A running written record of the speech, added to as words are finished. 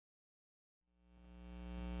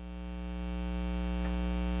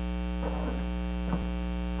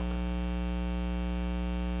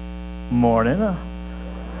Morning.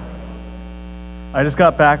 I just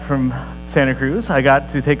got back from Santa Cruz. I got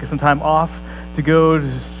to take some time off to go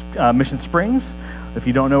to Mission Springs. If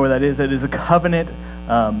you don't know where that is, it is a covenant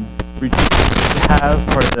retreat we have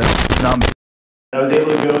part of the denomination. I was able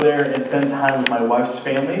to go there and spend time with my wife's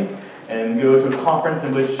family and go to a conference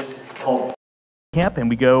in which it's called camp, and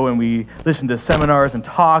we go and we listen to seminars and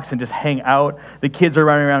talks and just hang out. The kids are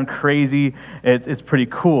running around crazy. It's pretty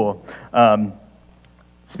cool.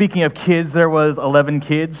 Speaking of kids, there was 11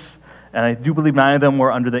 kids, and I do believe 9 of them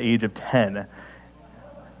were under the age of 10.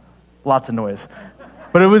 Lots of noise.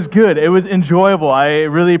 But it was good. It was enjoyable. I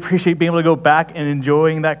really appreciate being able to go back and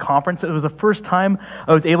enjoying that conference. It was the first time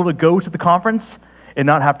I was able to go to the conference and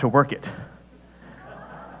not have to work it.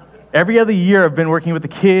 Every other year I've been working with the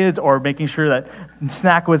kids or making sure that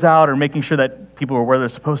snack was out or making sure that people were where they're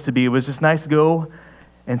supposed to be. It was just nice to go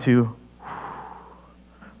and to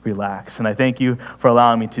relax. And I thank you for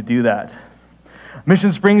allowing me to do that.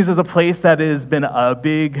 Mission Springs is a place that has been a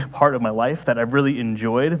big part of my life that I've really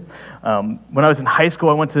enjoyed. When I was in high school,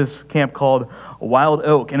 I went to this camp called Wild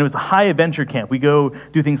Oak, and it was a high adventure camp. We go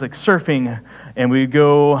do things like surfing, and we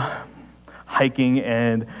go hiking,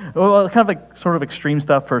 and kind of like sort of extreme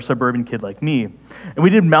stuff for a suburban kid like me. And we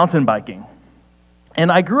did mountain biking. And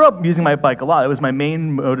I grew up using my bike a lot. It was my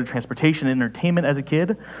main mode of transportation and entertainment as a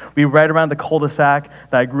kid. We'd ride around the cul-de-sac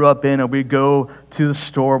that I grew up in, and we'd go to the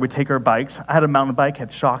store. We'd take our bikes. I had a mountain bike, had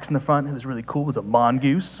shocks in the front. It was really cool. It was a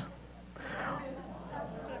mongoose.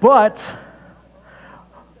 But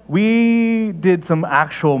we did some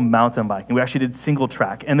actual mountain biking. We actually did single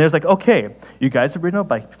track. And there's like, okay, you guys have ridden a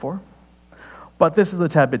bike before, but this is a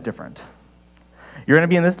tad bit different. You're going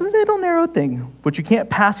to be in this little narrow thing, but you can't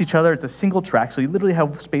pass each other. It's a single track, so you literally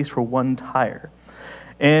have space for one tire.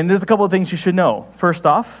 And there's a couple of things you should know. First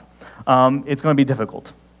off, it's going to be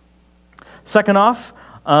difficult. Second off,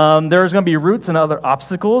 there's going to be roots and other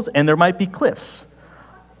obstacles, and there might be cliffs.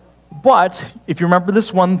 But if you remember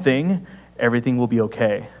this one thing, everything will be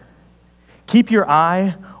okay. Keep your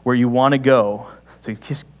eye where you want to go. So you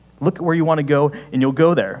just look at where you want to go, and you'll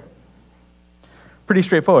go there. Pretty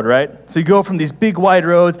straightforward, right? So you go from these big wide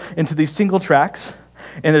roads into these single tracks,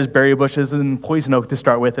 and there's berry bushes and poison oak to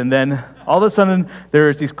start with, and then all of a sudden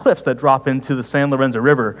there's these cliffs that drop into the San Lorenzo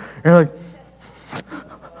River. And you're like,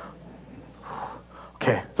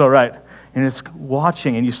 okay, it's all right. And it's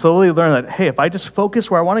watching, and you slowly learn that, hey, if I just focus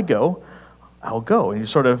where I want to go, I'll go. And you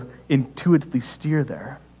sort of intuitively steer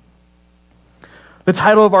there. The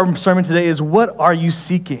title of our sermon today is, What Are You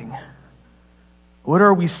Seeking? What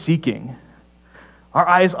are we seeking? Our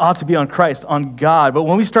eyes ought to be on Christ, on God. But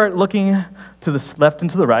when we start looking to the left and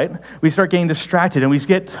to the right, we start getting distracted, and we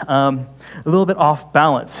get a little bit off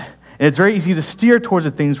balance. And it's very easy to steer towards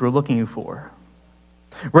the things we're looking for.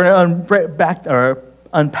 We're going to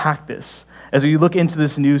unpack this as we look into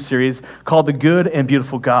this new series called The Good and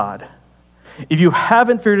Beautiful God. If you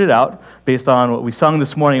haven't figured it out, based on what we sung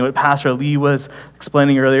this morning, what Pastor Lee was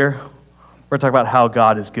explaining earlier, we're talking about how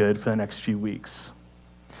God is good for the next few weeks.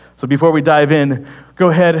 So before we dive in, go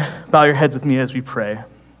ahead, bow your heads with me as we pray.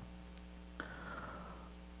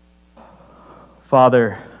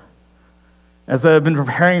 Father, as I've been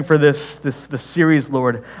preparing for this series,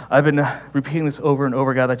 Lord, I've been repeating this over and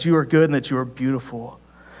over, God, that you are good and that you are beautiful.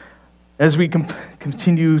 As we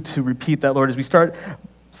continue to repeat that, Lord, as we start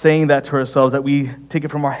saying that to ourselves, that we take it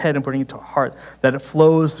from our head and putting it to our heart, that it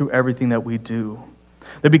flows through everything that we do.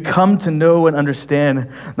 That we come to know and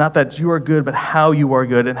understand not that you are good, but how you are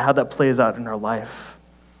good and how that plays out in our life.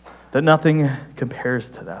 That nothing compares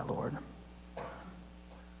to that, Lord.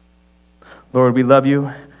 Lord, we love you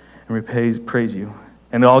and we praise you.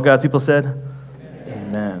 And all God's people said,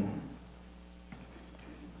 Amen.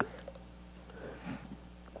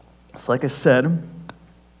 So like I said,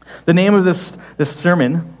 the name of this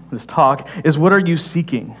sermon, this talk, is What Are You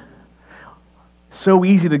Seeking? So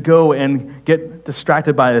easy to go and get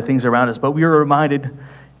distracted by the things around us, but we are reminded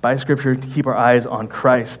by Scripture to keep our eyes on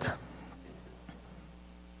Christ.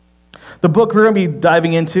 The book we're going to be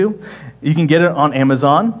diving into, you can get it on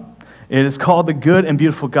Amazon. It is called The Good and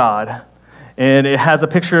Beautiful God, and it has a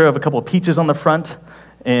picture of a couple of peaches on the front,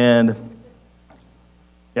 and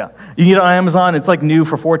yeah, you can get it on Amazon. It's like new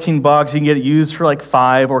for $14. You can get it used for like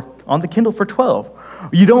 $5, or on the Kindle for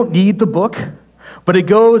 $12. You don't need the book. But it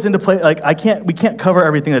goes into play, like we can't cover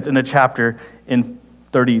everything that's in a chapter in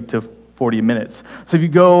 30 to 40 minutes. So if you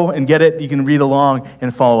go and get it, you can read along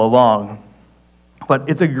and follow along. But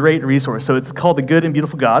it's a great resource. So it's called The Good and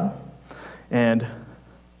Beautiful God. And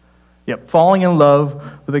falling in love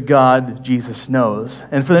with the God Jesus knows.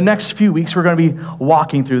 And for the next few weeks, we're going to be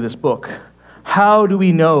walking through this book. How do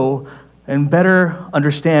we know and better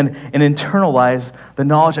understand and internalize the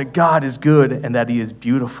knowledge that God is good and that he is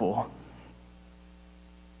beautiful.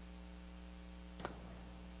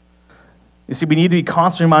 You see, we need to be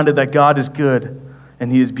constantly reminded that God is good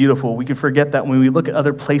and he is beautiful. We can forget that when we look at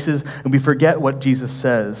other places and we forget what Jesus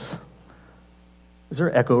says. Is there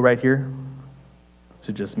an echo right here? Is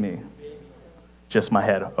it just me? Just my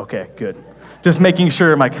head. Okay, good. Just making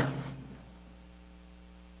sure, Mike.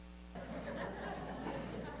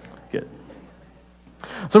 Good.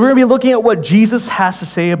 So we're going to be looking at what Jesus has to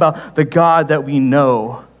say about the God that we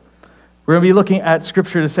know. We're going to be looking at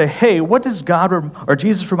Scripture to say, hey, what does God or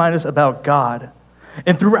Jesus remind us about God?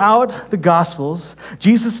 And throughout the Gospels,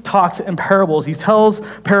 Jesus talks in parables. He tells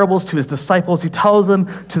parables to his disciples. He tells them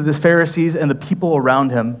to the Pharisees and the people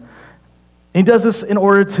around him. And he does this in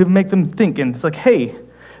order to make them think. And it's like, hey,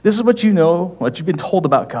 this is what you know, what you've been told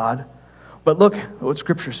about God. But look at what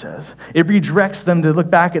Scripture says. It redirects them to look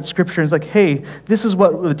back at Scripture and it's like, hey, this is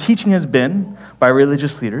what the teaching has been by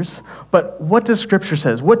religious leaders. But what does Scripture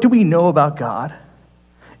says? What do we know about God?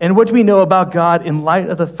 And what do we know about God in light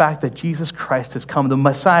of the fact that Jesus Christ has come? The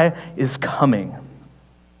Messiah is coming.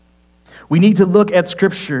 We need to look at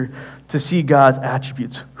Scripture to see God's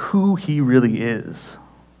attributes, who he really is.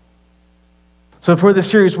 So for this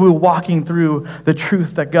series, we're walking through the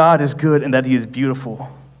truth that God is good and that he is beautiful.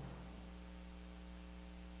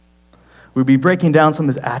 We'll be breaking down some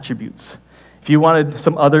of his attributes. If you wanted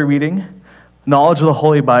some other reading, Knowledge of the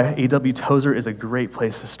Holy by A.W. Tozer is a great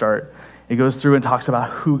place to start. It goes through and talks about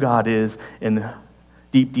who God is in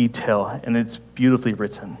deep detail, and it's beautifully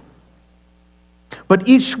written. But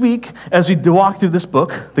each week, as we walk through this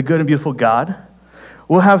book, The Good and Beautiful God,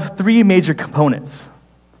 we'll have three major components.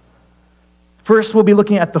 First, we'll be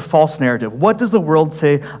looking at the false narrative. What does the world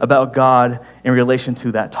say about God in relation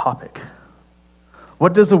to that topic?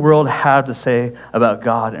 What does the world have to say about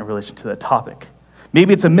God in relation to that topic?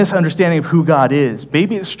 Maybe it's a misunderstanding of who God is.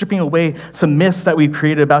 Maybe it's stripping away some myths that we've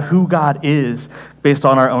created about who God is based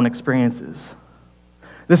on our own experiences.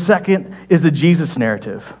 The second is the Jesus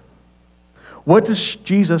narrative. What does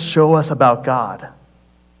Jesus show us about God?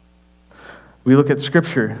 We look at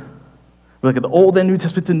Scripture. We look at the Old and New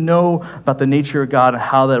Testament to know about the nature of God and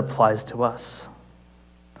how that applies to us.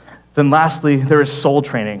 Then lastly, there is soul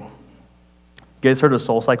training. You guys heard of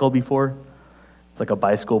Soul Cycle before? It's like a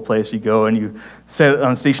bicycle place. You go and you sit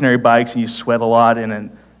on stationary bikes and you sweat a lot. And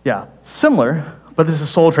then, yeah, similar, but this is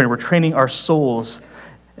soul training. We're training our souls.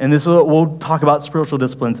 And this we'll talk about spiritual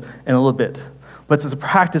disciplines in a little bit. But it's a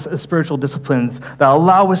practice of spiritual disciplines that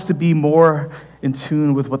allow us to be more in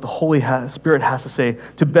tune with what the Holy Spirit has to say,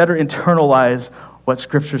 to better internalize what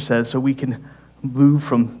Scripture says so we can move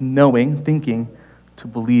from knowing, thinking, to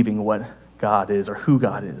believing what God is or who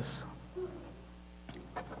God is.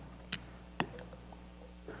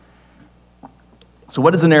 So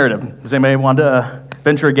what is the narrative? Does anybody want to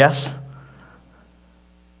venture a guess?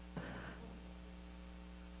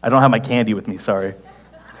 I don't have my candy with me, sorry.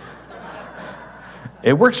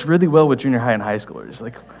 It works really well with junior high and high schoolers.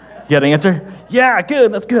 Like, you got an answer? Yeah,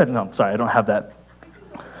 good, that's good. No, sorry, I don't have that.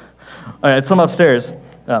 All right, it's some upstairs.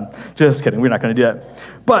 Just kidding, we're not going to do that.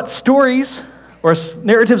 But stories or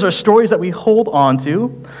narratives are stories that we hold on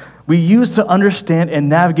to, we use to understand and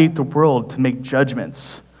navigate the world, to make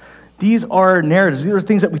judgments. These are narratives. These are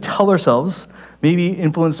things that we tell ourselves, maybe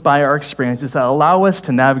influenced by our experiences, that allow us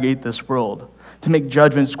to navigate this world, to make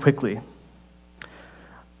judgments quickly.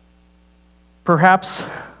 Perhaps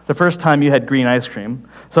the first time you had green ice cream,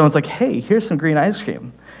 someone's like, hey, here's some green ice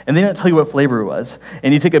cream. And they didn't tell you what flavor it was.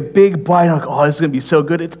 And you take a big bite and like, oh, this is going to be so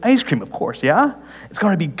good. It's ice cream, of course, yeah? It's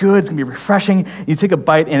going to be good. It's going to be refreshing. And you take a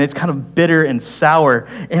bite and it's kind of bitter and sour.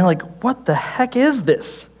 And you're like, what the heck is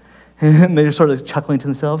this? And they're sort of chuckling to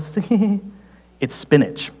themselves. It's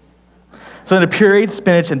spinach. So in a pureed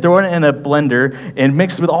spinach and throw it in a blender and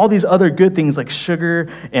mix it with all these other good things like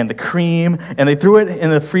sugar and the cream, and they threw it in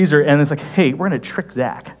the freezer, and it's like, hey, we're going to trick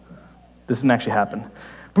Zach. This didn't actually happen.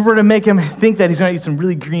 But we're going to make him think that he's going to eat some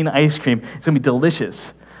really green ice cream. It's going to be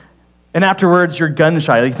delicious. And afterwards, you're gun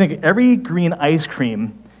shy. Like, you think every green ice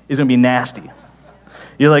cream is going to be nasty.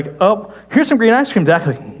 You're like, oh, here's some green ice cream, Zach.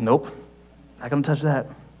 Like, nope, not going to touch that.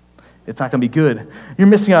 It's not going to be good. You're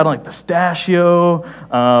missing out on like pistachio,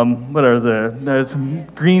 there's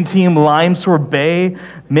green tea, lime sorbet,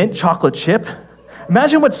 mint chocolate chip.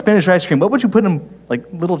 Imagine what spinach ice cream, what would you put in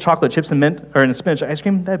like little chocolate chips and mint, or in a spinach ice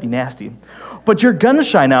cream? That'd be nasty. But you're gun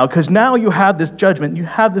shy now because now you have this judgment, you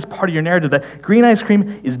have this part of your narrative that green ice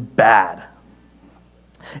cream is bad.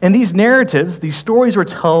 And these narratives, these stories we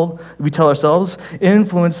tell ourselves,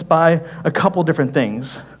 influenced by a couple different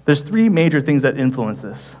things. There's three major things that influence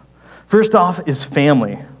this. First off is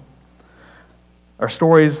family. our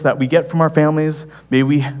stories that we get from our families,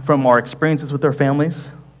 maybe from our experiences with our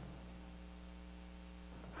families.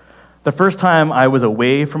 The first time I was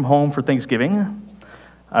away from home for Thanksgiving,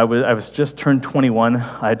 I was just turned 21.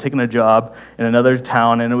 I had taken a job in another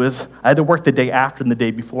town, and I had to work the day after and the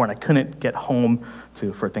day before, and I couldn't get home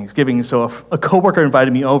for Thanksgiving. So a coworker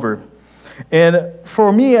invited me over. And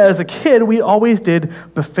for me as a kid, we always did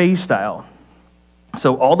buffet style.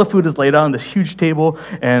 So all the food is laid out on this huge table,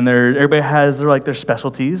 and everybody has their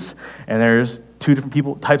specialties. And there's two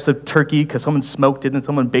different types of turkey, because someone smoked it and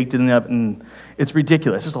someone baked it in the oven. And it's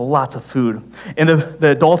ridiculous. There's lots of food. And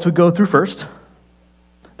the adults would go through first.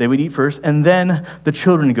 They would eat first, and then the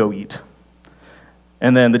children would go eat.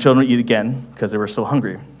 And then the children would eat again, because they were still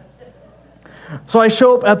hungry. So I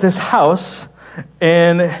show up at this house,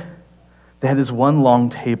 and they had this one long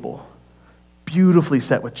table, beautifully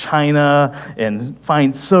set with china and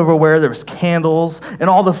fine silverware. There was candles, and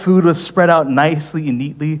all the food was spread out nicely and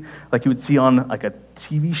neatly, like you would see on like a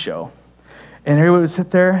TV show. And everybody would sit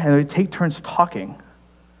there, and they would take turns talking.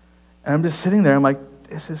 And I'm just sitting there, I'm like,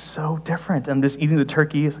 this is so different. I'm just eating the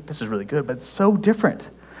turkey. It's like, this is really good, but it's so different.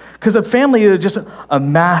 Because a family is just a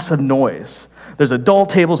massive noise. There's adult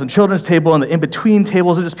tables and children's table, and the in-between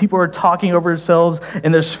tables are just people are talking over themselves,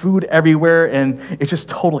 and there's food everywhere, and it's just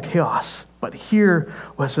total chaos. But here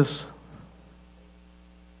was just,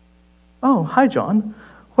 oh, hi, John.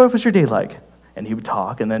 What was your day like? And he would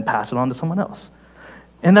talk and then pass it on to someone else.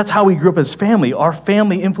 And that's how we grew up as family. Our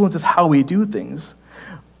family influences how we do things.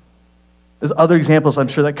 There's other examples I'm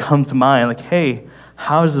sure that come to mind, like, hey,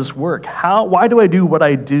 how does this work? Why do I do what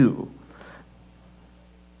I do?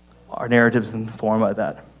 Our narrative is informed by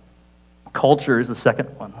that. Culture is the second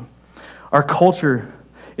one. Our culture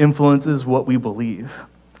influences what we believe.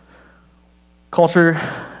 Culture,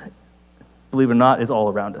 believe it or not, is all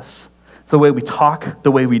around us. It's the way we talk, the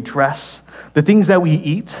way we dress, the things that we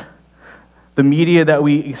eat, the media that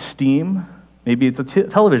we esteem. Maybe it's a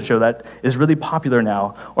television show that is really popular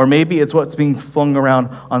now, or maybe it's what's being flung around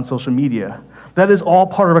on social media. That is all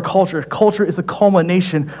part of a culture. Culture is the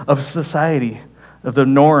culmination of society, of the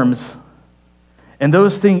norms. And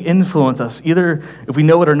those things influence us, either if we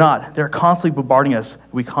know it or not. They're constantly bombarding us.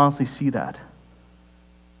 We constantly see that.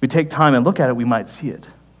 If we take time and look at it, we might see it.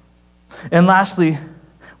 And lastly,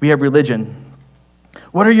 we have religion.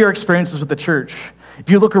 What are your experiences with the church?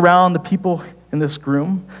 If you look around the people in this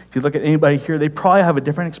room, if you look at anybody here, they probably have a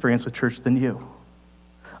different experience with church than you.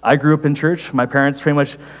 I grew up in church. My parents pretty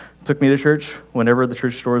much took me to church whenever the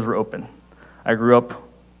church doors were open. I grew up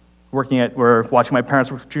watching my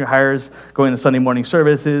parents work junior hires, going to Sunday morning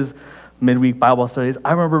services, midweek Bible studies.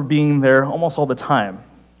 I remember being there almost all the time.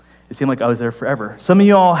 It seemed like I was there forever. Some of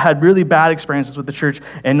y'all had really bad experiences with the church,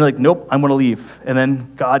 and you're like, nope, I'm going to leave. And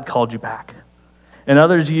then God called you back. And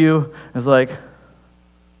others of you is like,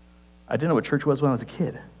 I didn't know what church was when I was a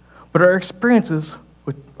kid. But our experiences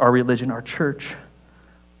with our religion, our church,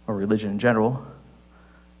 or religion in general,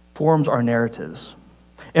 forms our narratives.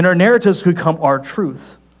 And our narratives become our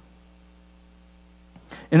truth.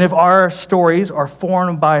 And if our stories are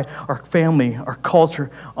formed by our family, our culture,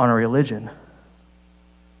 on our religion,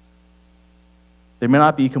 they may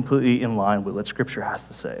not be completely in line with what Scripture has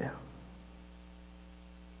to say.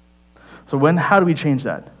 So how do we change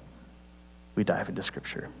that? We dive into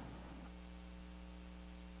Scripture.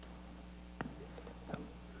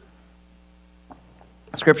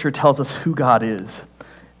 Scripture tells us who God is,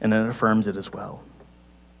 and it affirms it as well.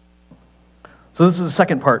 So this is the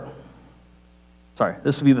second part. Sorry,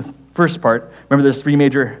 this would be the first part. Remember, there's three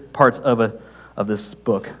major parts of this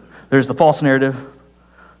book. There's the false narrative,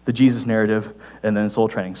 the Jesus narrative, and then soul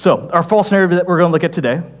training. So our false narrative that we're going to look at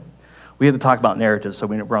today, we have to talk about narratives so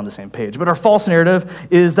we're on the same page. But our false narrative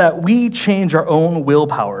is that we change our own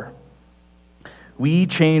willpower. We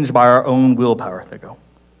change by our own willpower. There you go.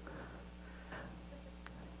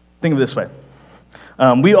 Think of it this way.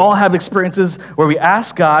 We all have experiences where we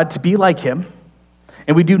ask God to be like Him,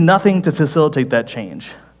 and we do nothing to facilitate that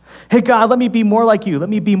change. Hey, God, let me be more like you. Let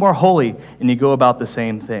me be more holy. And you go about the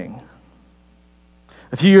same thing.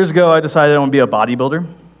 A few years ago, I decided I want to be a bodybuilder.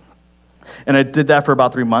 And I did that for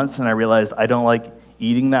about 3 months, and I realized I don't like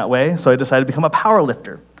eating that way, so I decided to become a power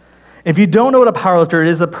lifter. If you don't know what a power lifter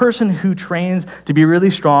is, a person who trains to be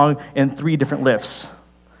really strong in 3 different lifts.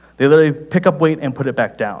 They literally pick up weight and put it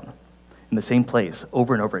back down in the same place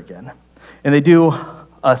over and over again. And they do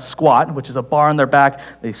a squat, which is a bar on their back.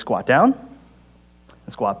 They squat down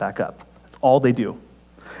and squat back up. That's all they do.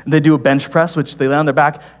 And they do a bench press, which they lay on their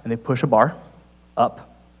back and they push a bar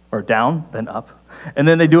up or down, then up. And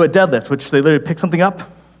then they do a deadlift, which they literally pick something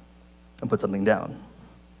up and put something down.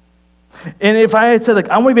 And if I had said, like,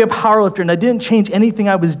 I want to be a power lifter, and I didn't change anything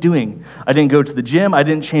I was doing, I didn't go to the gym, I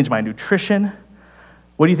didn't change my nutrition,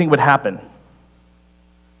 what do you think would happen?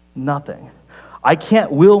 Nothing. I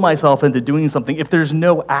can't will myself into doing something if there's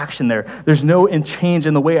no action there. There's no change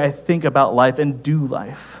in the way I think about life and do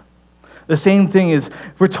life. The same thing is,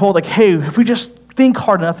 we're told, like, hey, if we just think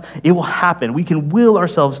hard enough, it will happen. We can will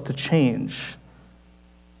ourselves to change.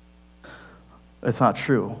 It's not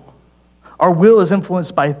true. Our will is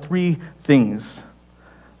influenced by three things.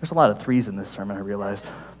 There's a lot of threes in this sermon, I realized.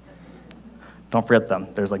 Don't forget them.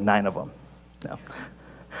 There's like 9 of them. No.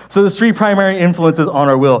 So there's 3 primary influences on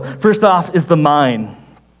our will. First off is the mind.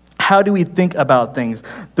 How do we think about things?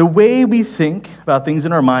 The way we think about things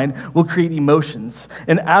in our mind will create emotions.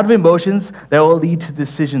 And out of emotions, that will lead to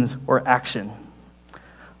decisions or action.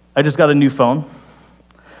 I just got a new phone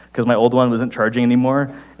because my old one wasn't charging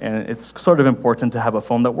anymore, and it's sort of important to have a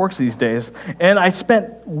phone that works these days. And I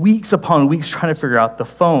spent weeks upon weeks trying to figure out the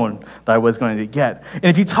phone that I was going to get. And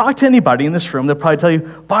if you talk to anybody in this room, they'll probably tell you,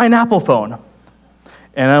 buy an Apple phone.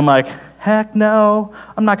 And I'm like, heck no,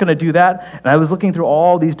 I'm not going to do that. And I was looking through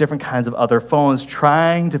all these different kinds of other phones,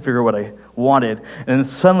 trying to figure what I wanted. And then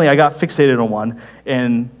suddenly I got fixated on one,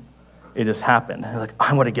 and it just happened. I was like,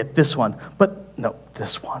 I want to get this one, but no,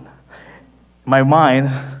 this one. My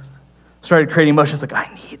mind started creating emotions like,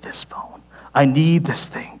 I need this phone. I need this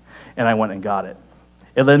thing. And I went and got it.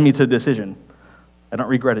 It led me to a decision. I don't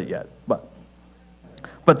regret it yet.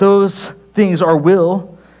 But those things, our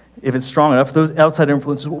will, if it's strong enough, those outside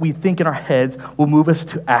influences, what we think in our heads, will move us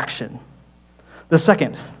to action. The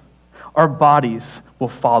second, our bodies will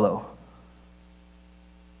follow.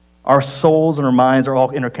 Our souls and our minds are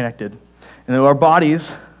all interconnected. And our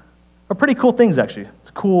bodies are pretty cool things, actually. It's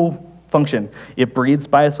a cool function. It breathes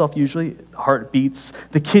by itself usually. The heart beats.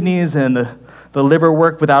 The kidneys and the liver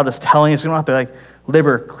work without us telling us. We don't have to, like,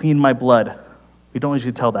 liver, clean my blood. We don't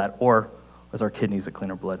usually tell that. Or it's our kidneys that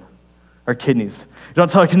clean our blood. Our kidneys. You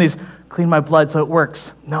don't tell our kidneys, clean my blood so it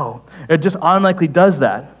works. No. It just automatically does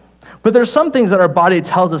that. But there's some things that our body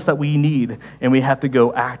tells us that we need, and we have to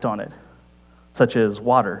go act on it, such as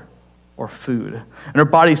water or food. And our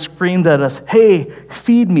body screams at us, hey,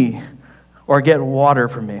 feed me, or get water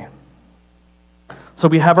for me. So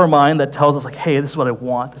we have our mind that tells us, like, hey, this is what I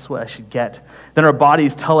want, this is what I should get. Then our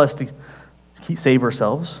bodies tell us to save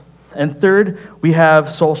ourselves. And third, we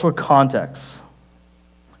have social context.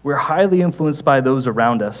 We're highly influenced by those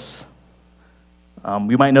around us.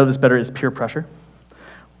 We might know this better as peer pressure.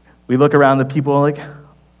 We look around the people like,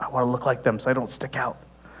 I want to look like them so I don't stick out.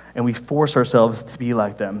 And we force ourselves to be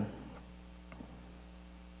like them.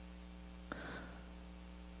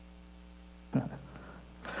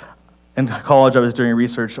 In college, I was doing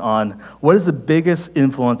research on what is the biggest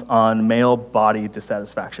influence on male body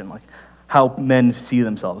dissatisfaction, like how men see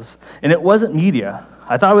themselves. And it wasn't media.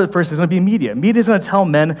 I thought at first it was going to be media. Media is going to tell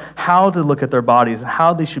men how to look at their bodies and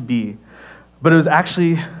how they should be. But it was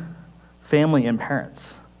actually family and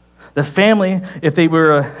parents. The family, if they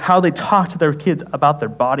were, how they talked to their kids about their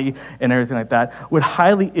body and everything like that, would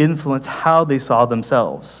highly influence how they saw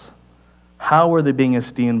themselves. How were they being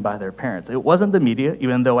esteemed by their parents? It wasn't the media,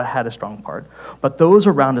 even though it had a strong part, but those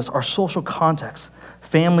around us, our social context,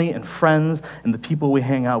 family and friends, and the people we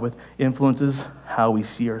hang out with influences how we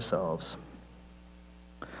see ourselves.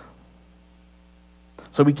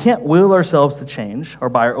 So we can't will ourselves to change or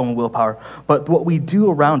by our own willpower, but what we do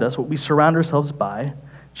around us, what we surround ourselves by,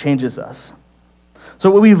 changes us. So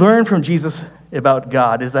what we learn from Jesus about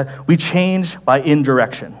God is that we change by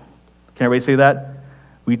indirection. Can everybody say that?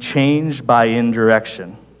 We change by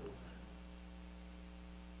indirection.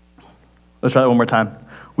 Let's try that one more time.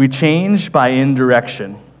 We change by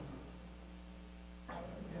indirection.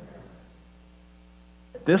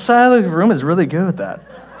 This side of the room is really good with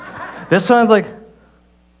that. This one's like,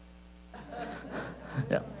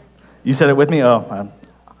 yeah. You said it with me? Oh,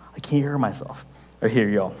 I can't hear myself. Or hear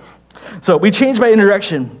y'all. So we change by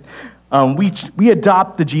indirection. We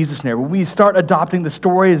adopt the Jesus narrative. When we start adopting the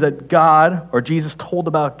stories that God or Jesus told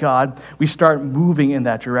about God, we start moving in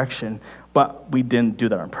that direction. But we didn't do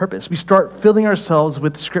that on purpose. We start filling ourselves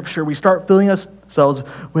with Scripture. We start filling ourselves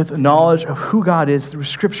with knowledge of who God is through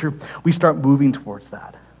Scripture. We start moving towards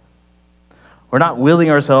that. We're not willing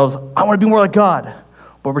ourselves, I want to be more like God.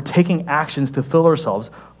 But we're taking actions to fill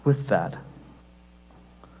ourselves with that.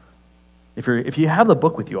 If you have the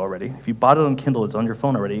book with you already, if you bought it on Kindle, it's on your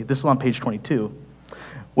phone already, this is on page 22.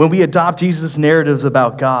 When we adopt Jesus' narratives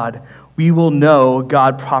about God, we will know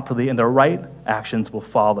God properly and the right actions will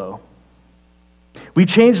follow. We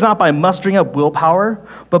change not by mustering up willpower,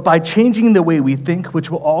 but by changing the way we think, which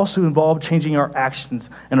will also involve changing our actions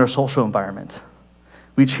and our social environment.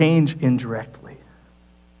 We change indirectly.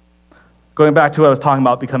 Going back to what I was talking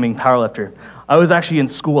about, becoming a powerlifter. I was actually in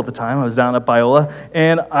school at the time. I was down at Biola,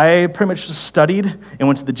 and I pretty much just studied and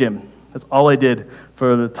went to the gym. That's all I did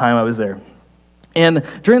for the time I was there. And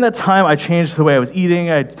during that time, I changed the way I was eating.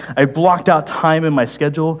 I blocked out time in my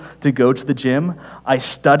schedule to go to the gym. I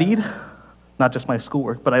studied, not just my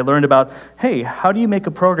schoolwork, but I learned about, hey, how do you make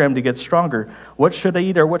a program to get stronger? What should I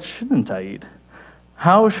eat or what shouldn't I eat?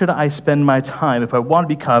 How should I spend my time if I want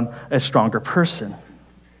to become a stronger person?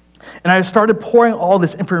 And I started pouring all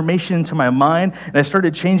this information into my mind, and I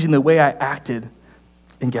started changing the way I acted.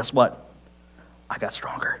 And guess what? I got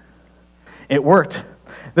stronger. It worked.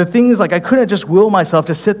 The thing is, like, I couldn't just will myself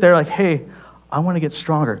to sit there like, hey, I want to get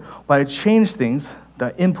stronger. But I changed things,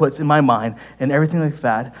 the inputs in my mind, and everything like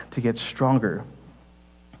that to get stronger.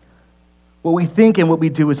 What we think and what we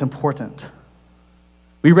do is important.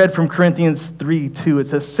 We read from Corinthians 3:2. It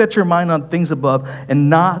says, set your mind on things above and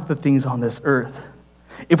not the things on this earth.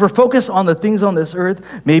 If we're focused on the things on this earth,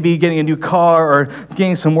 maybe getting a new car or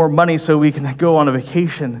getting some more money so we can go on a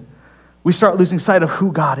vacation, we start losing sight of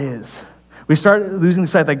who God is. We start losing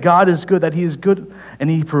sight that God is good, that he is good, and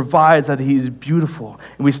he provides, that he is beautiful.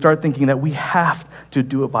 And we start thinking that we have to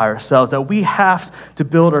do it by ourselves, that we have to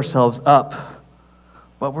build ourselves up.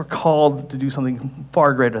 But we're called to do something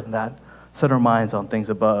far greater than that, set our minds on things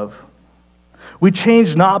above. We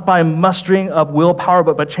change not by mustering up willpower,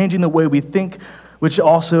 but by changing the way we think, which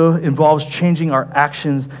also involves changing our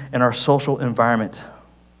actions and our social environment.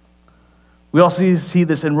 We also see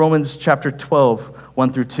this in Romans chapter 12,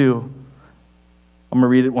 1 through 2. I'm going to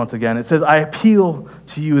read it once again. It says, I appeal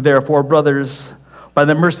to you, therefore, brothers, by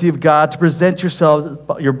the mercy of God, to present yourselves,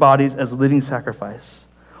 your bodies as a living sacrifice,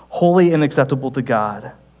 holy and acceptable to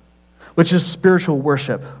God, which is spiritual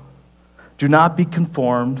worship. Do not be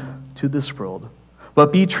conformed to this world,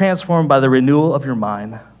 but be transformed by the renewal of your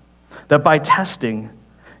mind, that by testing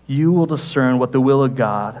you will discern what the will of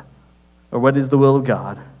God, or what is the will of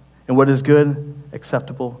God, and what is good,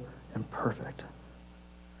 acceptable, and perfect.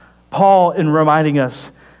 Paul, in reminding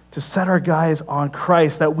us to set our eyes on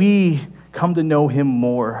Christ, that we come to know him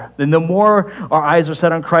more. Then the more our eyes are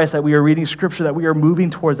set on Christ, that we are reading Scripture, that we are moving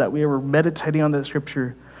towards, that we are meditating on that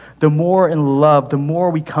Scripture, the more in love, the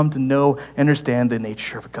more we come to know and understand the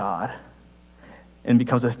nature of God. And it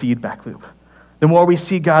becomes a feedback loop. The more we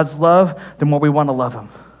see God's love, the more we want to love him.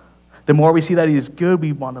 The more we see that he is good,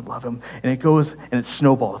 we want to love him. And it goes and it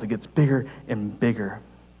snowballs. It gets bigger and bigger.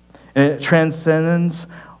 And it transcends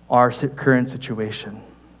our current situation.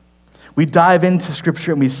 We dive into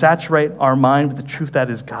Scripture and we saturate our mind with the truth that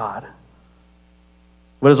is God.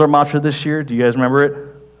 What is our mantra this year? Do you guys remember it?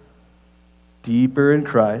 Deeper in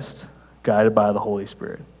Christ, guided by the Holy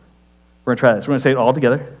Spirit. We're going to try this. We're going to say it all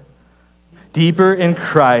together. Deeper in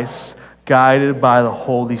Christ, guided by the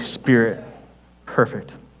Holy Spirit.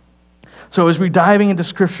 Perfect. So as we're diving into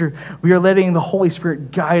Scripture, we are letting the Holy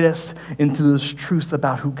Spirit guide us into those truths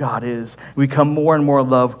about who God is. We become more and more in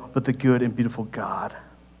love with the good and beautiful God.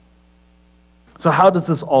 So how does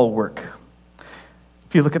this all work?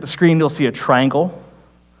 If you look at the screen, you'll see a triangle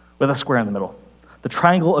with a square in the middle. The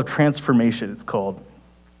triangle of transformation, it's called.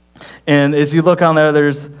 And as you look on there,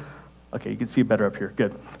 there's, okay, you can see it better up here,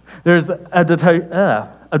 good. There's the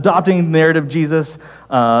adopting the narrative of Jesus,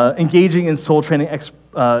 engaging in soul training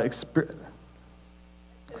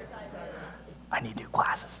I need new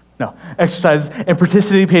glasses. No, exercises, and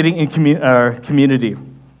participating in community.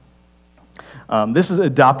 This is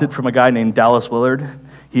adopted from a guy named Dallas Willard.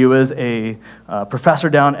 He was a professor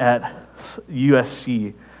down at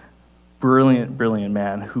USC. Brilliant, brilliant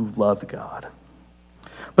man who loved God.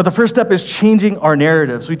 But the first step is changing our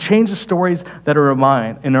narratives. We change the stories that are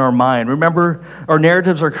in our mind. Remember, our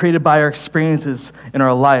narratives are created by our experiences in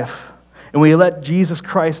our life. And we let Jesus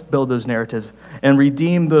Christ build those narratives and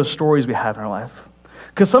redeem those stories we have in our life.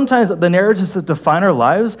 Because sometimes the narratives that define our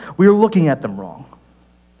lives, we are looking at them wrong.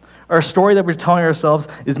 Our story that we're telling ourselves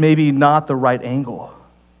is maybe not the right angle.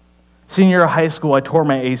 Senior year of high school, I tore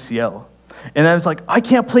my ACL. And I was like, I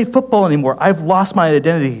can't play football anymore. I've lost my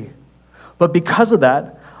identity. But because of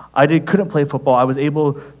that, I couldn't play football. I was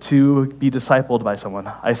able to be discipled by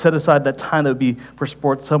someone. I set aside that time that would be for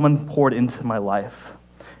sports. Someone poured into my life.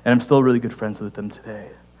 And I'm still really good friends with them today.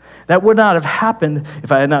 That would not have happened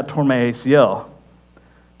if I had not torn my ACL.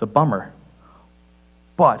 It's a bummer.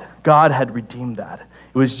 But God had redeemed that.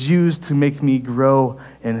 It was used to make me grow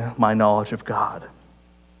in my knowledge of God.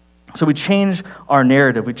 So we change our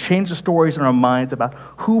narrative. We change the stories in our minds about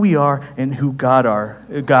who we are and who God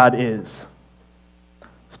is.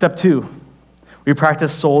 Step 2, we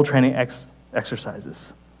practice soul training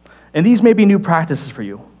exercises. And these may be new practices for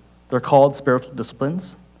you. They're called spiritual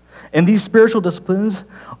disciplines. And these spiritual disciplines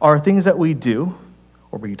are things that we do,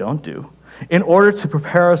 or we don't do, in order to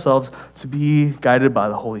prepare ourselves to be guided by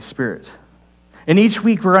the Holy Spirit. And each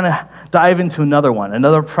week we're going to dive into another one,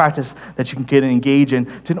 another practice that you can get and engage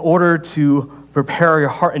in order to prepare your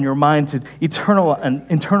heart and your mind to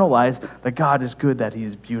internalize that God is good, that he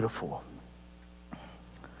is beautiful.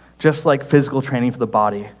 Just like physical training for the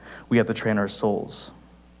body, we have to train our souls.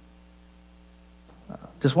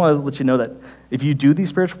 Just want to let you know that if you do these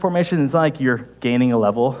spiritual formations, it's not like you're gaining a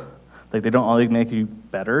level. Like, they don't only make you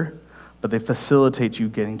better, but they facilitate you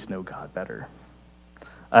getting to know God better.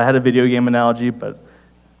 I had a video game analogy, but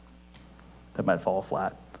that might fall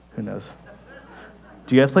flat. Who knows?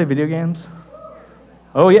 Do you guys play video games?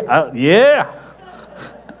 Oh, yeah. Yeah.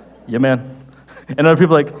 Yeah, man. And other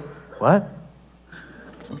people are like, what?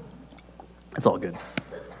 It's all good.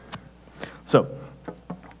 So,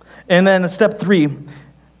 and then step 3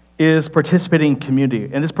 is participating in community.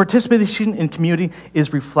 And this participation in community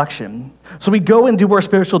is reflection. So we go and do our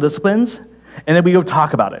spiritual disciplines, and then we go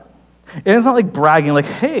talk about it. And it's not like bragging, like,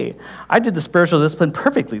 hey, I did the spiritual discipline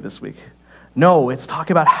perfectly this week. No, it's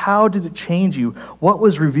talking about how did it change you? What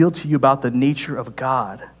was revealed to you about the nature of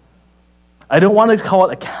God? I don't want to call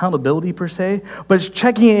it accountability per se, but it's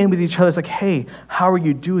checking in with each other. It's like, hey, how are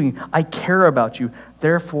you doing? I care about you.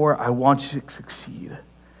 Therefore, I want you to succeed.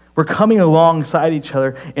 We're coming alongside each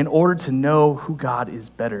other in order to know who God is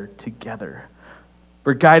better together.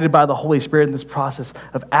 We're guided by the Holy Spirit in this process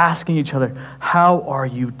of asking each other, how are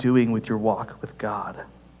you doing with your walk with God?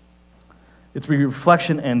 It's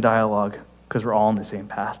reflection and dialogue because we're all on the same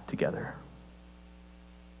path together.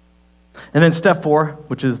 And then step 4,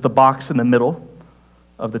 which is the box in the middle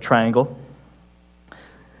of the triangle,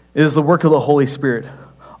 is the work of the Holy Spirit.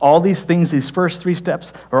 All these things, these first 3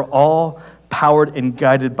 steps, are all powered and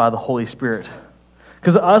guided by the Holy Spirit.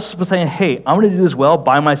 Because us saying, hey, I'm going to do this well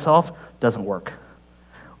by myself, doesn't work.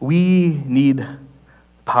 We need the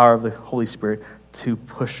power of the Holy Spirit to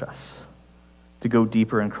push us to go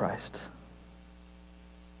deeper in Christ.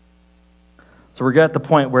 So we're at the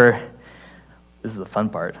point where, this is the fun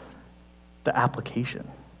part, the application.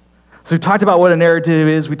 So we talked about what a narrative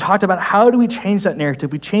is. We talked about how do we change that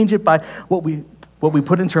narrative. We change it by what we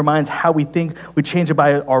put into our minds, how we think. We change it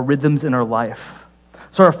by our rhythms in our life.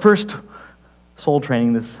 So our first soul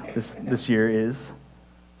training this year is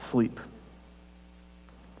sleep.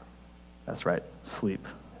 That's right, sleep.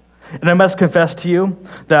 And I must confess to you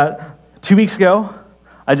that 2 weeks ago,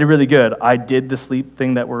 I did really good. I did the sleep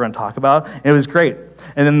thing that we're going to talk about, and it was great.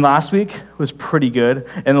 And then last week was pretty good.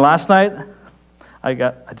 And last night, I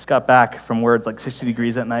just got back from where it's like 60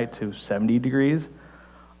 degrees at night to 70 degrees.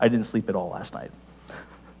 I didn't sleep at all last night.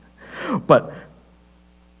 But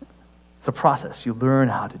it's a process. You learn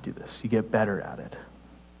how to do this. You get better at it.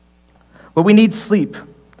 But we need sleep.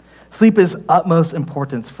 Sleep is utmost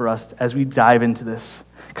importance for us as we dive into this.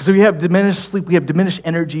 Because if we have diminished sleep, we have diminished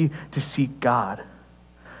energy to seek God.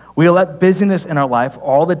 We let busyness in our life,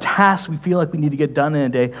 all the tasks we feel like we need to get done in a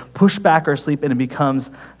day, push back our sleep, and it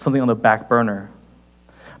becomes something on the back burner.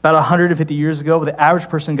 About 150 years ago, the average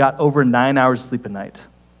person got over 9 hours of sleep a night.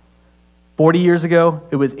 40 years ago,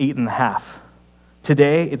 it was 8.5.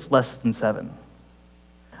 Today, it's less than 7.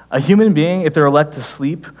 A human being, if they're let to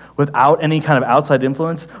sleep without any kind of outside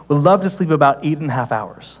influence, would love to sleep about 8.5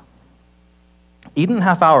 hours.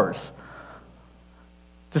 8.5 hours.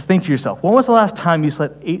 Just think to yourself, when was the last time you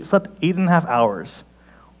slept 8.5 hours?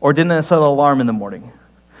 Or didn't set an alarm in the morning?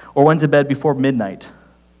 Or went to bed before midnight?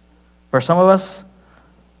 For some of us,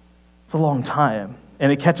 it's a long time,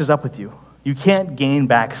 and it catches up with you. You can't gain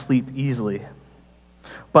back sleep easily.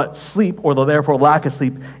 But sleep, or the therefore lack of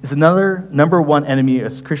sleep, is another number one enemy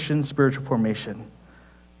of Christian spiritual formation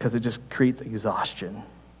because it just creates exhaustion.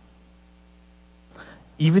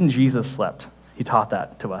 Even Jesus slept. He taught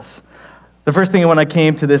that to us. The first thing when I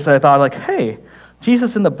came to this, I thought like, hey,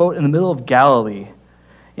 Jesus in the boat in the middle of Galilee,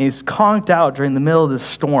 and he's conked out during the middle of this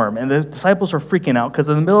storm, and the disciples are freaking out because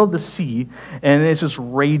in the middle of the sea, and it's just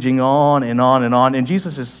raging on and on and on, and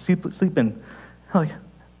Jesus is sleeping. I'm like,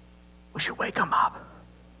 we should wake him up.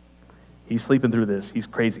 He's sleeping through this. He's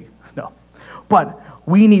crazy. No. But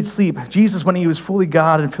we need sleep. Jesus, when he was fully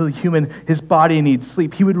God and fully human, his body needs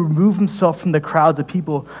sleep. He would remove himself from the crowds of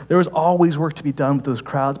people. There was always work to be done with those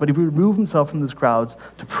crowds, but he would remove himself from those crowds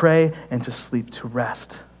to pray and to sleep, to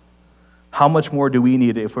rest. How much more do we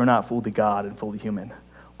need it if we're not fully God and fully human?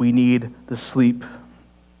 We need the sleep.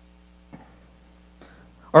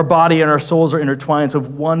 Our body and our souls are intertwined, so if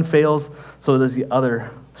one fails, so does the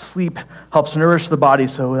other. Sleep helps nourish the body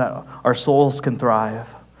so that our souls can thrive.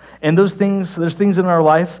 And there's things in our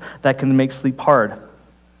life that can make sleep hard.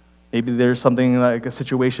 Maybe there's something like a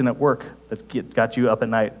situation at work that's got you up at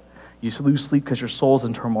night. You lose sleep because your soul's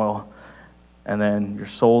in turmoil. And then your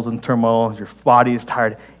soul's in turmoil, your body is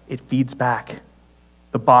tired. It feeds back.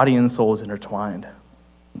 The body and soul is intertwined.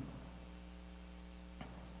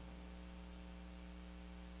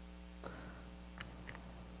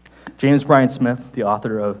 James Bryan Smith, the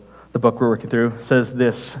author of the book we're working through, says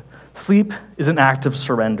this: sleep is an act of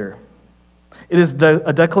surrender. It is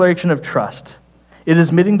a declaration of trust. It is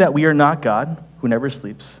admitting that we are not God, who never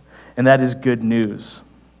sleeps, and that is good news.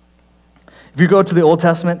 If you go to the Old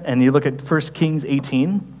Testament and you look at 1 Kings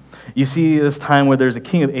 18, you see this time where there's a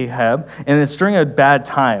king of Ahab, and it's during a bad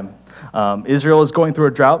time. Israel is going through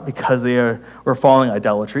a drought because they were following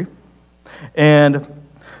idolatry. And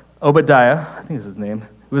Obadiah, I think is his name,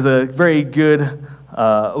 was a very good,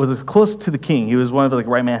 was close to the king. He was one of the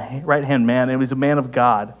right-hand man, and he was a man of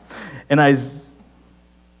God. And I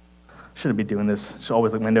shouldn't be doing this. I should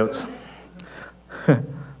always look at my notes.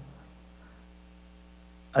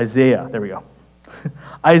 Isaiah, there we go.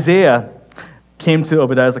 Isaiah came to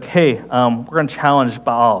Obadiah, was like, hey, we're going to challenge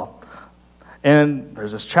Baal. And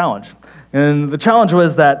there's this challenge. And the challenge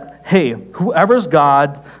was that, hey, whoever's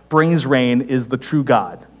God brings rain is the true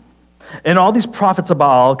God. And all these prophets of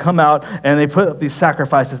Baal come out and they put up these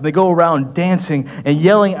sacrifices and they go around dancing and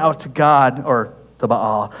yelling out to God, or to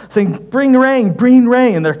Baal, saying, bring rain,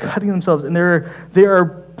 and they're cutting themselves and they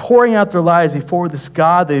are pouring out their lives before this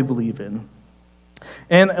God they believe in.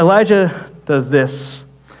 And Elijah does this.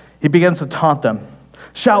 He begins to taunt them.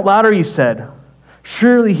 Shout louder, he said.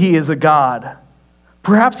 Surely he is a God.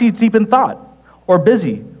 Perhaps he's deep in thought, or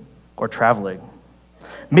busy, or traveling.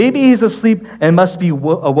 Maybe he's asleep and must be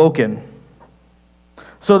awoken.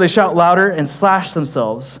 So they shout louder and slash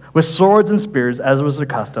themselves with swords and spears, as was their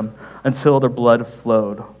custom, until their blood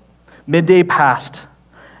flowed. Midday passed,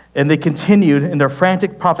 and they continued in their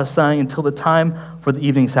frantic prophesying until the time for the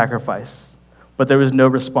evening sacrifice. But there was no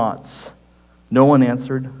response. No one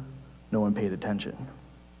answered. No one paid attention.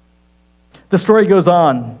 The story goes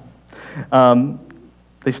on.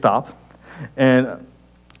 They stop, and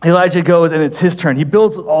Elijah goes, and it's his turn. He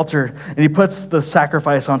builds an altar, and he puts the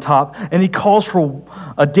sacrifice on top, and he calls for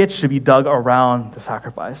a ditch to be dug around the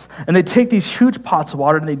sacrifice. And they take these huge pots of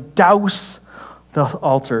water, and they douse the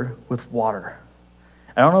altar with water.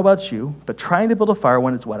 I don't know about you, but trying to build a fire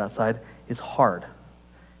when it's wet outside is hard.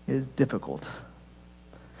 It is difficult.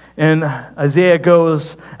 And Isaiah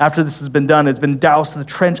goes, after this has been done, it's been doused, the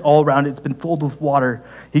trench all around it, it's been filled with water.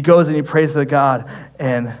 He goes and he prays to God,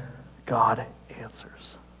 and God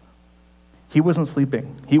answers. He wasn't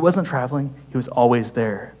sleeping. He wasn't traveling. He was always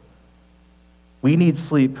there. We need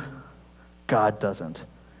sleep. God doesn't.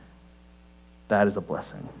 That is a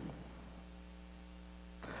blessing.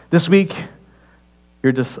 This week,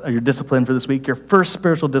 your discipline for this week, your first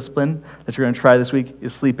spiritual discipline that you're going to try this week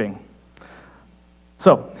is sleeping.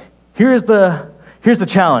 So, here's the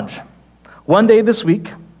challenge. One day this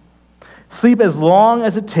week, sleep as long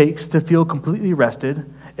as it takes to feel completely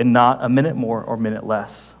rested and not a minute more or a minute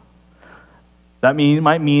less. That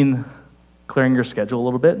might mean clearing your schedule a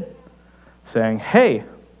little bit, saying, hey,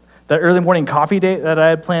 that early morning coffee date that I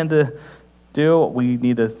had planned to do, we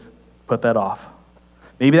need to put that off.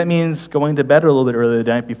 Maybe that means going to bed a little bit earlier the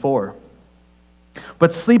night before.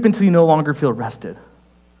 But sleep until you no longer feel rested.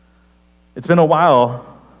 It's been a while,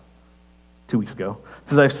 2 weeks ago,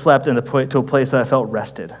 since I've slept to a place that I felt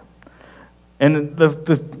rested. And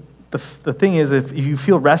the thing is, if you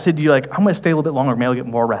feel rested, you're like, I'm going to stay a little bit longer, maybe I'll get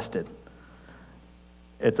more rested.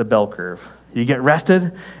 It's a bell curve. You get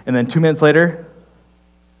rested, and then 2 minutes later,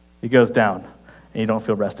 it goes down, and you don't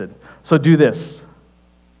feel rested. So do this.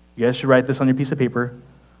 You guys should write this on your piece of paper.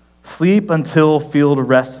 Sleep until feeling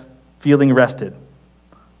rested.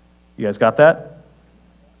 You guys got that?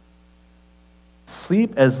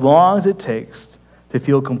 Sleep as long as it takes to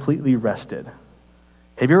feel completely rested.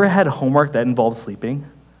 Have you ever had homework that involved sleeping?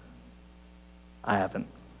 I haven't.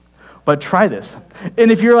 But try this.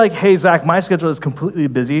 And if you're like, hey, Zach, my schedule is completely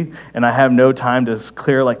busy and I have no time to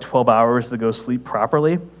clear like 12 hours to go sleep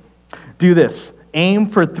properly, do this. Aim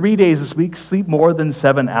for 3 days this week, sleep more than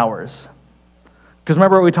 7 hours. Because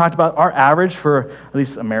remember what we talked about? Our average for, at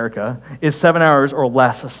least America, is 7 hours or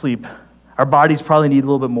less of sleep. Our bodies probably need a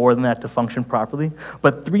little bit more than that to function properly.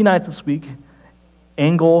 But 3 nights this week,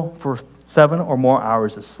 angle for 7 or more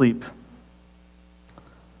hours of sleep.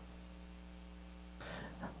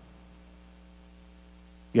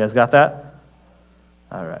 You guys got that?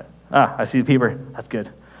 All right. I see the paper. That's good.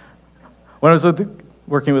 When I was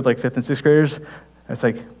working with like 5th and 6th graders, it's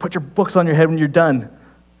like, put your books on your head when you're done.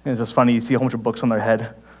 And it's just funny, you see a whole bunch of books on their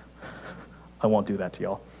head. I won't do that to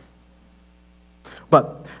y'all.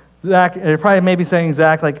 But Zach, you're probably maybe saying,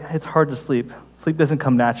 Zach, like, it's hard to sleep. Sleep doesn't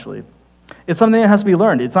come naturally. It's something that has to be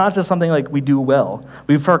learned. It's not just something like we do well.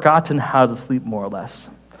 We've forgotten how to sleep more or less.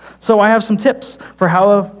 So I have some tips for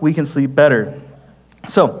how we can sleep better.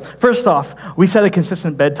 So first off, we set a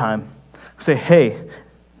consistent bedtime. We say, hey,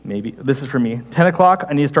 maybe, this is for me, 10 o'clock,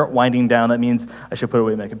 I need to start winding down. That means I should put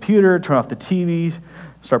away my computer, turn off the TV,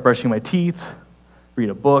 start brushing my teeth, read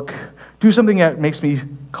a book, do something that makes me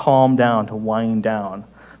calm down, to wind down.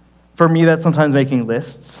 For me, that's sometimes making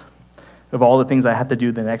lists of all the things I have to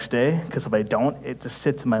do the next day, because if I don't, it just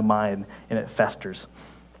sits in my mind and it festers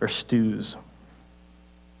or stews.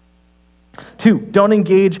 2, don't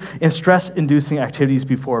engage in stress-inducing activities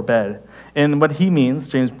before bed. And what he means,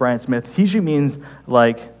 James Bryan Smith, he usually means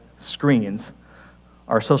like screens,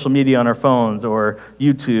 our social media on our phones, or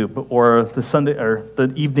YouTube, or the Sunday or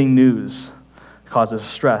the evening news causes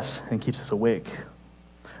stress and keeps us awake.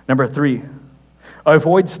 Number 3,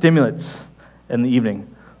 avoid stimulants in the evening.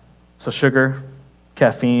 So sugar,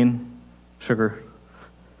 caffeine, sugar.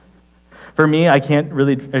 For me, I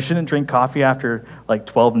shouldn't drink coffee after like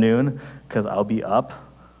 12 noon because I'll be up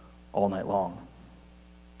all night long.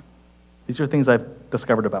 These are things I've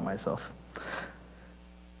discovered about myself.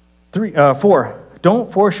 4,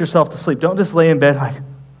 don't force yourself to sleep. Don't just lay in bed like,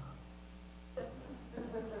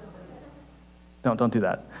 don't do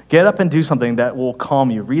that. Get up and do something that will calm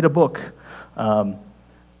you. Read a book.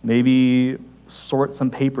 Maybe sort some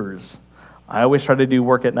papers. I always try to do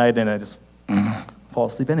work at night and I just fall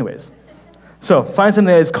asleep anyways. So find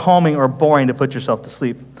something that is calming or boring to put yourself to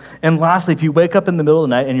sleep. And lastly, if you wake up in the middle of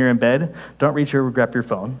the night and you're in bed, don't reach over and grab your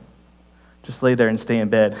phone. Just lay there and stay in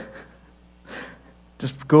bed.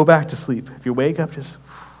 Just go back to sleep. If you wake up, just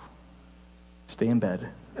stay in bed.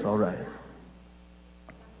 It's all right.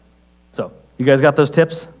 So, you guys got those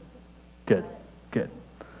tips? Good.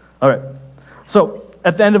 All right. So,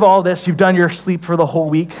 at the end of all this, you've done your sleep for the whole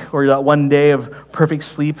week, or that one day of perfect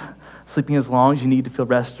sleep, sleeping as long as you need to feel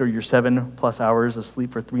rest, or your 7+ hours of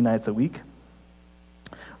sleep for 3 nights a week.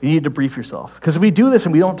 You need to brief yourself. Because if we do this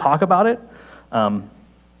and we don't talk about it,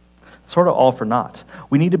 it's sort of all for naught.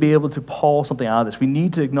 We need to be able to pull something out of this. We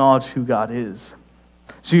need to acknowledge who God is.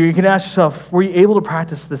 So you can ask yourself, were you able to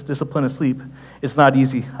practice this discipline of sleep? It's not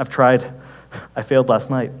easy. I've tried. I failed last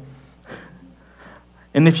night.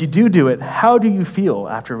 And if you do it, how do you feel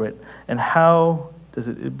after it? And how does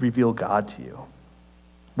it reveal God to you?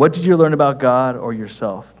 What did you learn about God or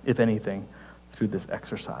yourself, if anything, through this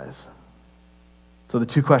exercise? So the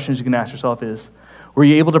 2 questions you can ask yourself is, were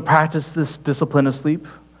you able to practice this discipline of sleep?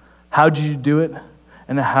 How did you do it?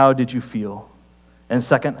 And how did you feel? And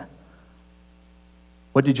second,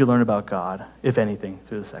 what did you learn about God, if anything,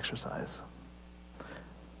 through this exercise?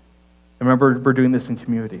 And remember, we're doing this in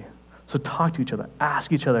community. So talk to each other.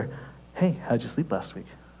 Ask each other, hey, how did you sleep last week?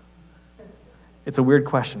 It's a weird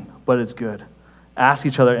question, but it's good. Ask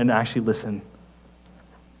each other and actually listen.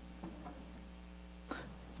 Can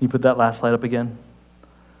you put that last slide up again?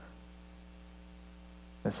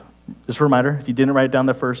 Yes. Just a reminder, if you didn't write it down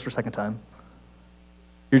the first or second time,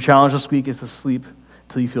 your challenge this week is to sleep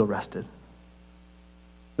until you feel rested.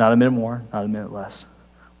 Not a minute more, not a minute less.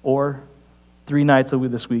 Or 3 nights a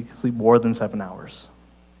week this week, sleep more than 7 hours.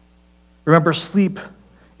 Remember, sleep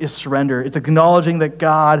is surrender. It's acknowledging that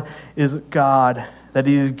God is God, that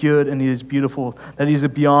He is good and He is beautiful, that He is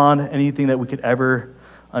beyond anything that we could ever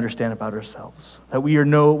understand about ourselves. That we are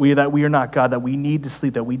not God, that we need to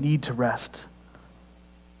sleep, that we need to rest.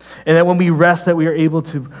 And that when we rest, that we are able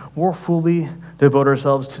to more fully devote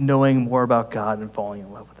ourselves to knowing more about God and falling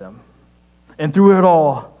in love with Him. And through it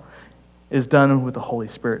all is done with the Holy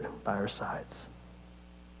Spirit by our sides.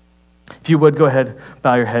 If you would, go ahead,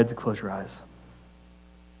 bow your heads and close your eyes.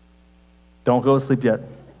 Don't go to sleep yet.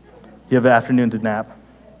 You have an afternoon to nap.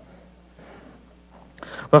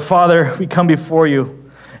 But Father, we come before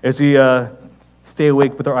you as we stay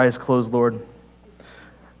awake with our eyes closed, Lord.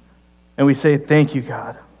 And we say, thank you,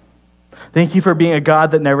 God. Thank you for being a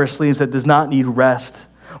God that never sleeps, that does not need rest.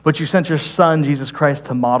 But you sent your Son, Jesus Christ,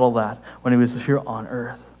 to model that when He was here on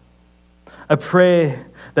earth. I pray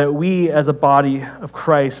that we as a body of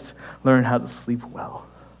Christ learn how to sleep well.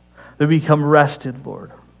 That we become rested,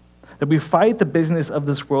 Lord. That we fight the business of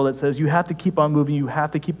this world that says you have to keep on moving, you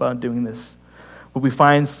have to keep on doing this. But we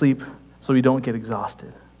find sleep so we don't get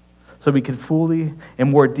exhausted. So we can fully and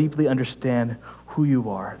more deeply understand who you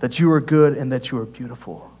are. That you are good and that you are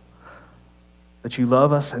beautiful. That you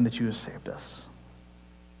love us and that you have saved us.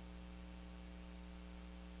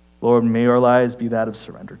 Lord, may our lives be that of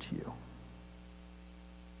surrender to you.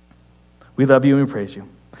 We love you and we praise you.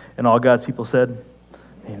 And all God's people said,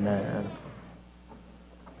 amen.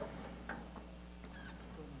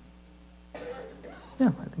 yeah,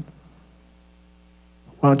 I think.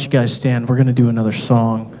 Why don't you guys stand? We're going to do another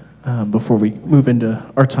song before we move into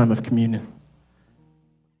our time of communion.